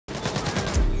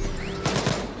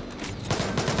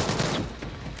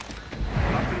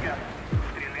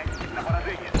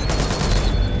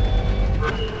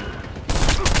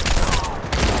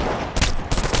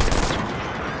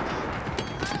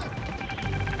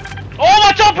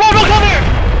Watch out, bro! Don't come here!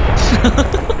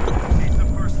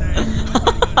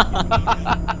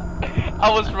 I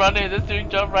was running, this dude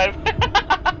jumped right.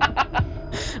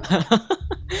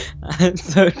 I'm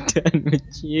so done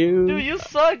with you. Dude, you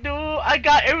suck, dude. I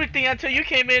got everything until you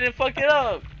came in and fucked it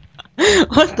up.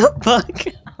 What the fuck?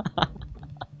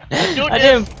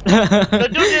 The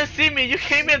dude didn't see me. You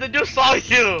came in, the dude saw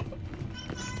you.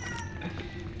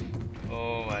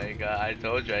 Oh my god, I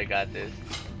told you I got this.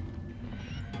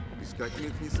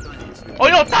 Oh,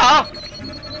 yo, ta!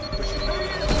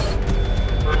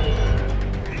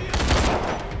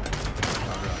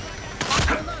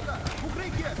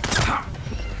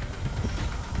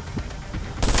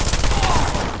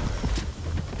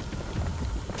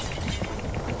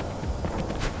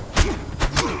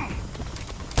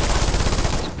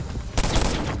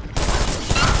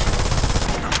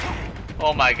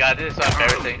 Oh my god, this is so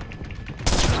embarrassing.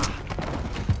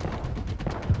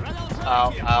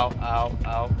 Ow, ow, ow,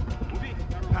 ow.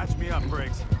 Patch me up,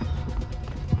 Briggs.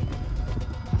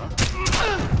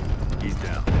 He's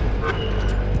down.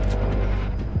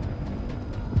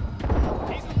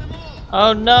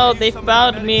 Oh no, they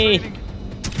found me.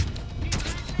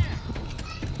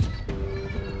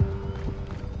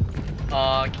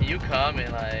 Can you come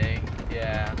and like,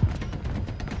 yeah.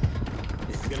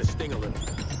 This is gonna sting a little.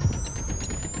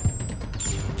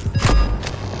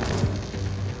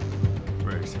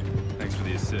 Briggs, thanks for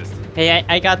the assist. Hey,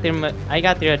 I got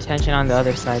their attention on the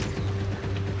other side.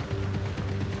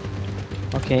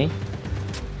 Okay.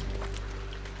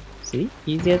 See?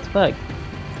 Easy as fuck.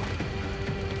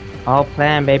 All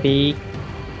plan, baby.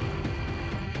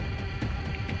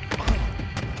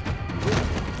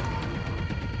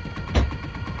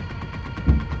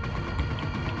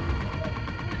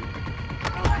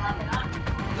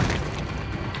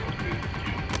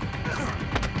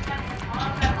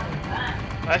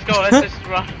 Let's go, let's just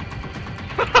run.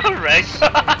 Rex.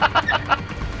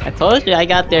 I told you I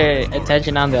got their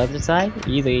attention on the other side.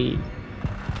 Easy.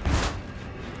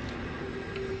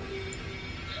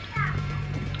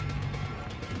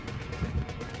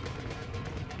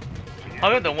 How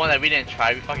about the one that we didn't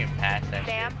try? We fucking passed that.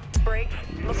 Sam, Briggs,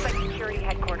 looks like security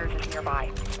headquarters is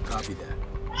nearby. Copy that.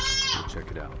 We'll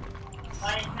check it out.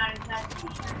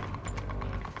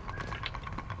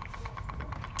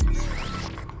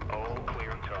 All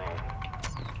clear and tall.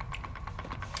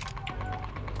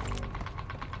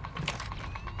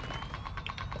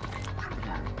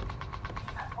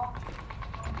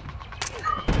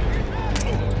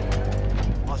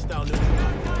 Hostile news.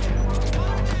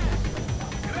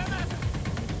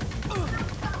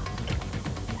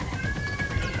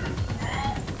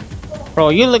 Bro,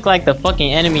 you look like the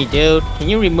fucking enemy, dude. Can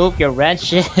you remove your red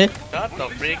shit? Shut the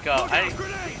freak up.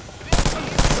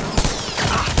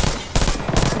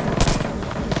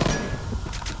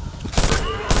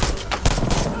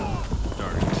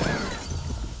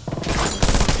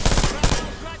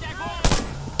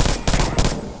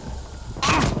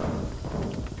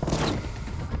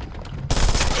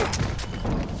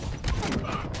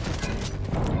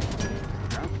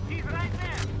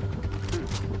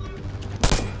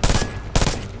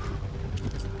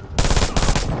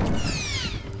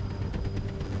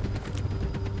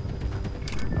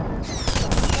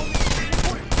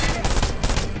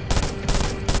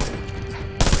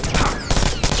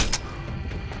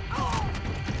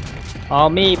 All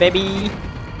me, baby.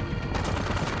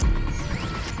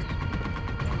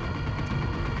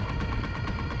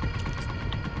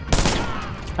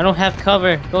 I don't have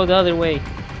cover. Go the other way.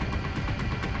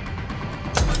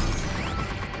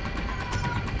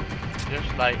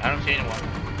 Just like, I don't see anyone.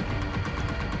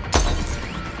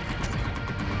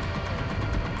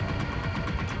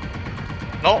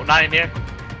 No, not in here.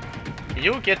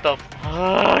 You get the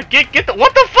get the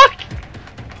what the fuck?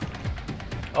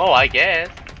 Oh, I guess.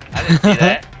 I didn't see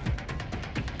that.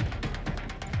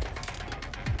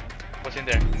 What's in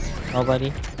there?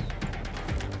 Nobody.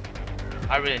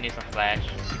 I really need some flash.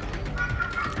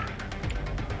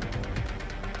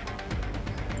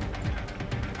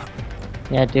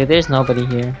 Yeah, dude, there's nobody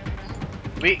here.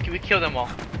 We killed them all.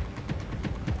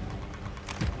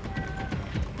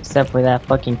 Except for that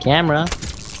fucking camera.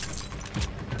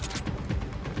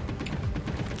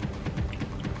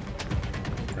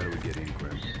 How do we get in,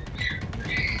 Grim?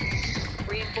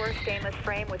 Reinforced stainless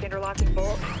frame with interlocking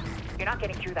bolts. You're not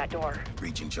getting through that door.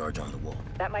 Breaching charge on the wall.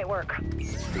 That might work.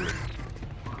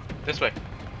 This way.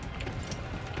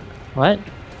 What?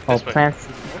 Oh, This way. plants.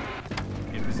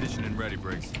 In position and ready,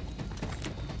 Briggs.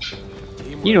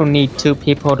 You don't need two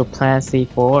people to plant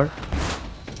C4.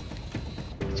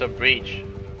 It's a breach.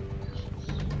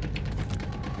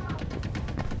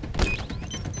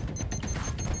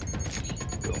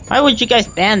 Why would you guys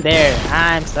stand there?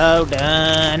 I'm so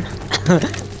done.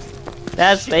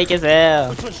 That's fake as hell.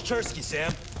 Which one's Chersky,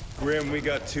 Sam? Grim, we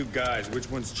got 2 guys. Which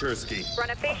one's Chersky? Run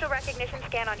a facial recognition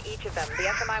scan on each of them. The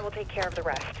SMI will take care of the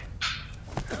rest.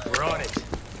 We're on it.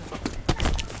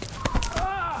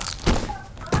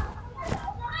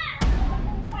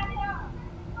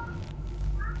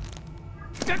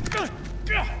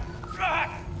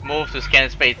 Move to scan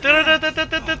space.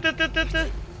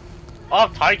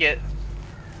 Off target.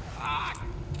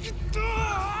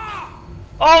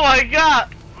 Oh my god!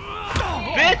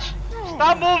 Bitch!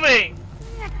 Stop moving!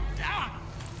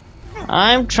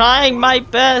 I'm trying my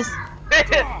best.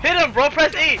 Hit him, bro!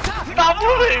 Press E! Stop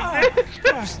moving,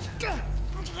 bitch!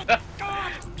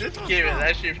 This game is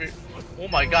actually pretty... Oh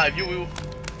my god, you...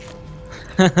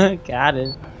 Got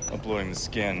it. Uploading the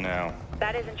scan now.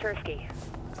 That isn't Chersky.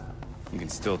 You can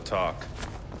still talk.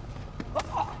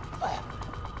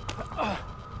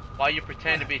 Why you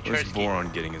pretend to be Where's Chersky?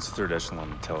 Boron getting his 3rd echelon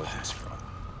intelligence from?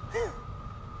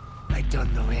 I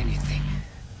don't know anything.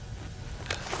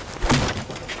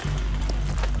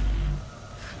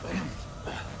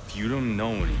 If you don't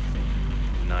know anything,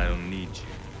 then I don't need you.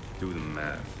 Do the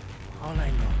math. All I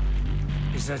know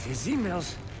is that his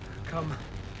emails come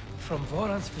from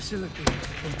Voron's facility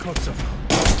in Kosovo.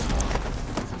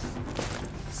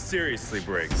 Seriously,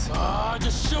 Briggs.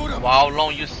 Just shoot him! Wow,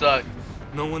 long you suck.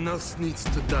 No one else needs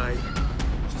to die.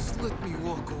 Just let me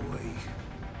walk away.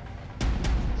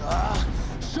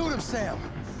 Shoot him, Sam!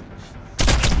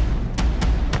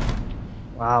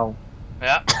 Wow.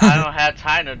 Yeah, I don't have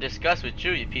time to discuss with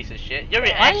you, you piece of shit. Your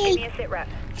Give reaction, me a sit rep.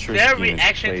 their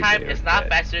reaction time is not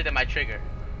faster than my trigger.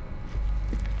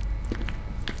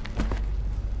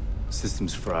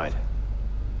 System's fried.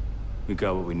 We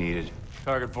got what we needed.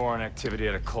 Target Boron activity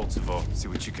at a Kosovo. See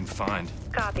what you can find.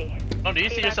 Copy. Oh, do you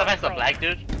see yourself as a black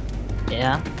dude?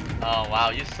 Yeah. Oh wow,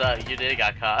 you suck. You did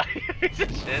got caught. Piece of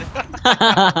shit.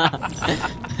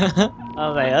 I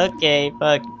was like, okay,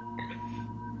 fuck.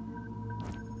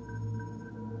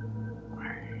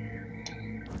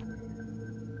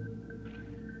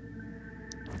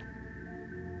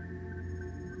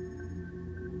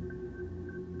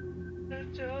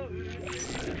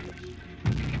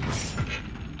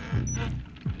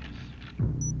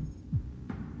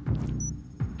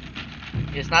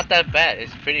 It's not that bad.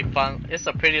 It's pretty fun. It's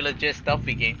a pretty legit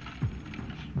stealthy game.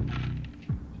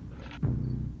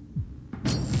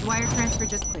 Wire transfer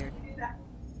just cleared.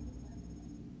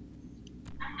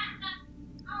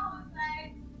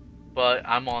 But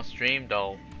I'm on stream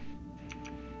though.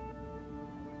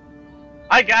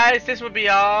 Hi guys, this will be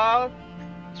all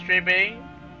streaming.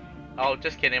 Oh,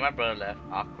 just kidding. My brother left.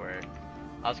 Awkward.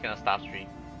 I was gonna stop stream.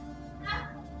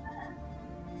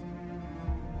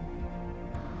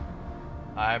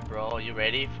 Alright, bro. You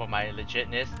ready for my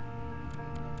legitness?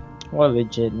 What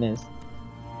legitness?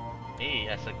 Me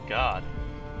as a god.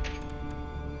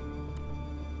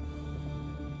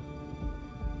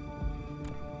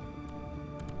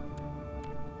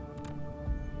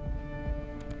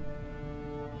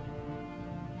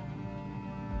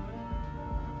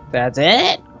 That's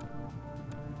it?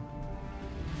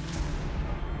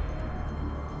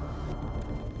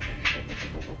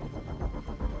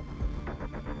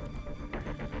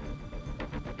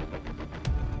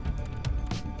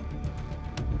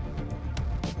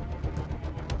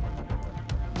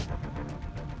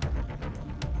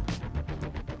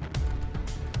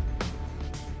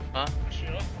 Huh? She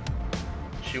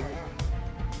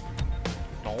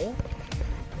no?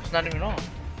 It's not even on.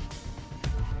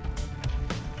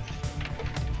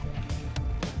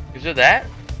 Is it that?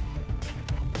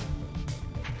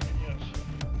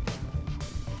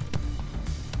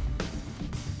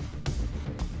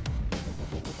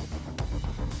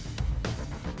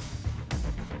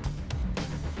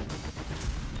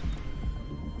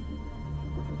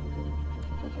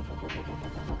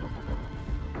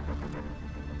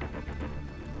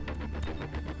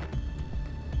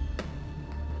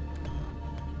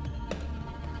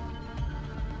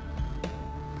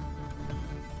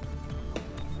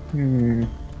 Hmm.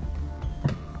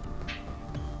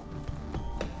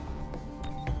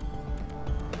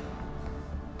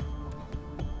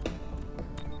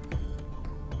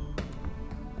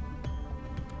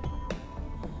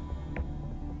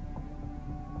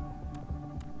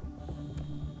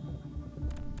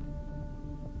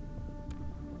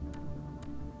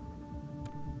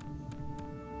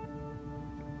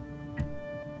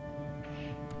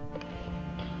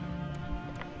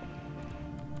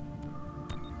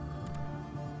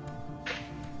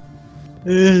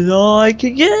 This is all I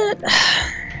could get.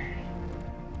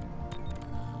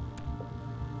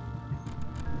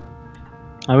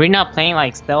 Are we not playing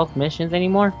like stealth missions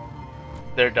anymore?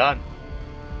 They're done.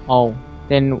 Oh,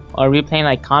 then are we playing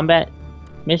like combat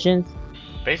missions?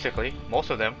 Basically, most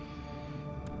of them.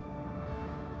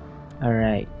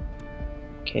 Alright.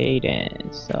 Okay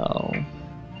then, so...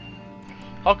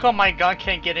 How come my gun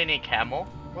can't get any camo?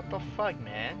 What the fuck,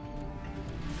 man?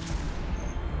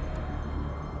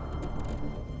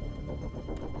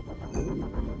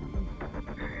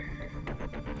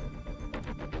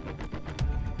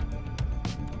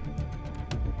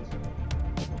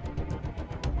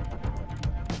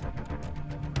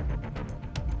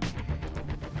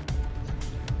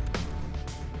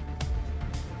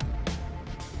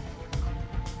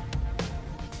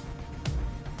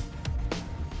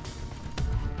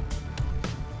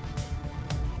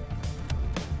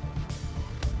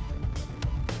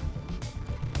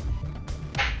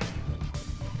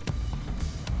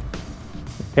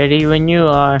 Ready when you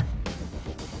are.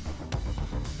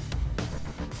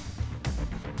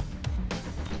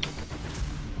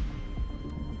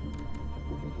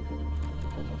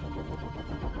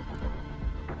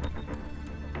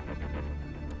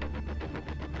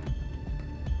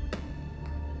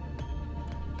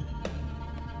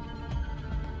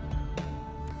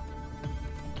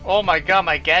 Oh my god,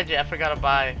 my gadget! I forgot to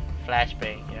buy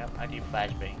flashbang. Yeah, I need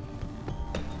flashbang.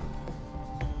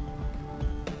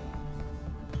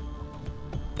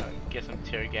 Get some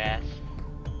tear gas.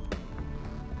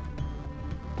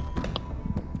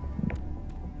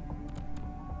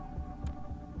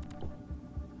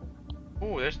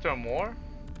 Ooh, there's still more.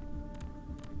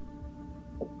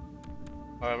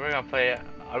 Alright, we're gonna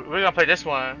play this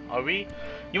one. Are we?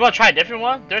 You wanna try a different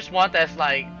one? There's one that's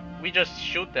like we just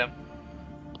shoot them.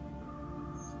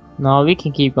 No, we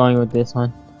can keep going with this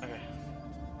one. Okay.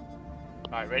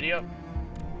 Alright, ready up.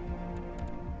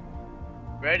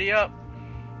 Ready up.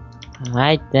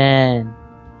 Alright then.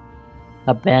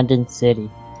 Abandoned city.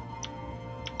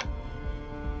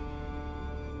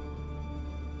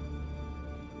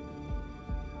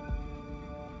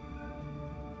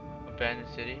 Abandoned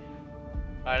city.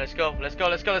 Alright, let's go. Let's go.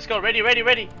 Let's go. Let's go. Ready, ready,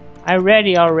 ready. I'm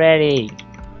ready already.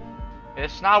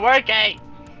 It's not working.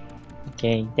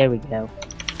 Okay, there we go.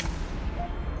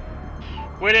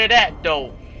 Where did that though?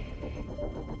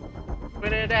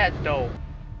 Where did that though?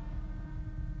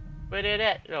 Where did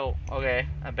that go? Okay,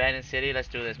 abandoned city. Let's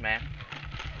do this, man.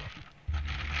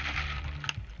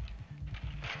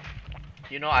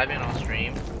 You know I've been on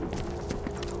stream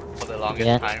for the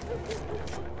longest time.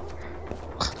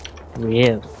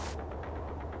 Real.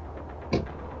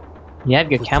 You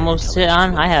have your camo shit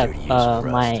on? I have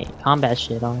my combat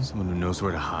shit on. Someone who knows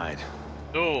where to hide.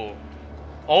 Ooh,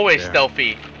 always There.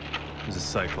 stealthy. There's a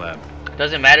psych lab.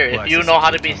 Doesn't matter if you Access know how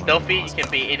to to be the stealthy. You hospital.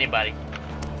 can be anybody.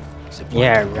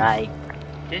 Yeah, right.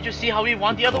 Didn't you see how we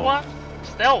won the other call. one?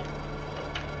 Stealth.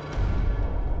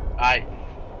 Alright.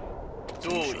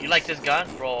 Dude, you like this gun?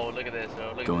 Bro, look at this,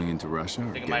 bro. Look Going at into Russia?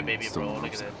 Look at my baby, bro. Look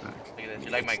at this. Look at this.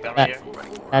 You like my gun That, right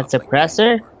here? that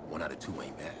suppressor?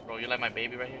 Bro, you like my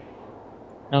baby right here?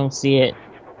 I don't see it.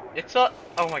 It's a.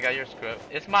 Oh my god, you're screwed.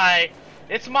 This is my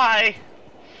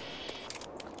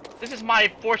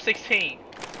 416.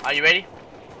 Are you ready?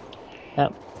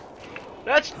 Yep.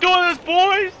 Let's do this,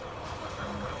 boys!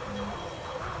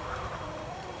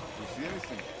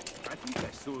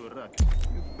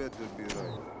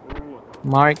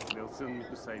 Mark.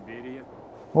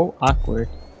 Oh, awkward.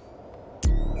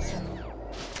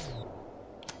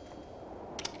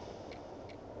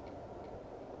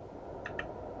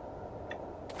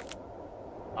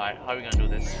 Alright, how are we gonna do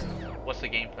this? What's the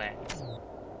game plan?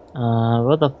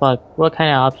 What the fuck? What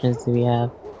kind of options do we have?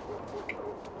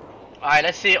 Alright,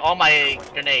 let's see all my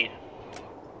grenade.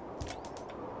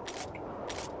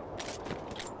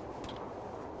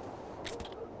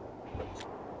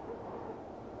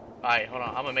 Alright, hold on.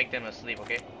 I'm gonna make them asleep,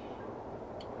 okay?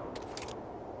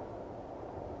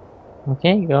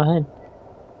 Okay, go ahead.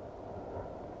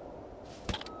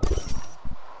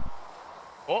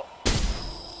 Oh!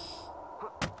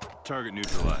 Target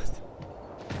neutralized.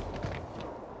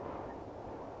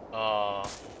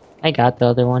 I got the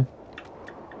other one.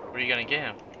 Where are you gonna get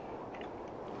him?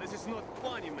 This is not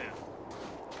funny, man.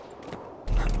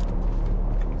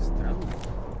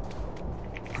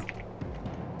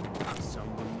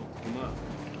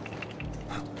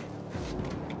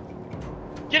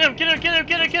 Get him! Get him! Get him!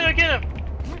 Get him! Get him! Get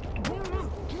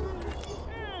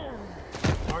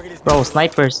him! Bro,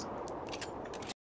 snipers.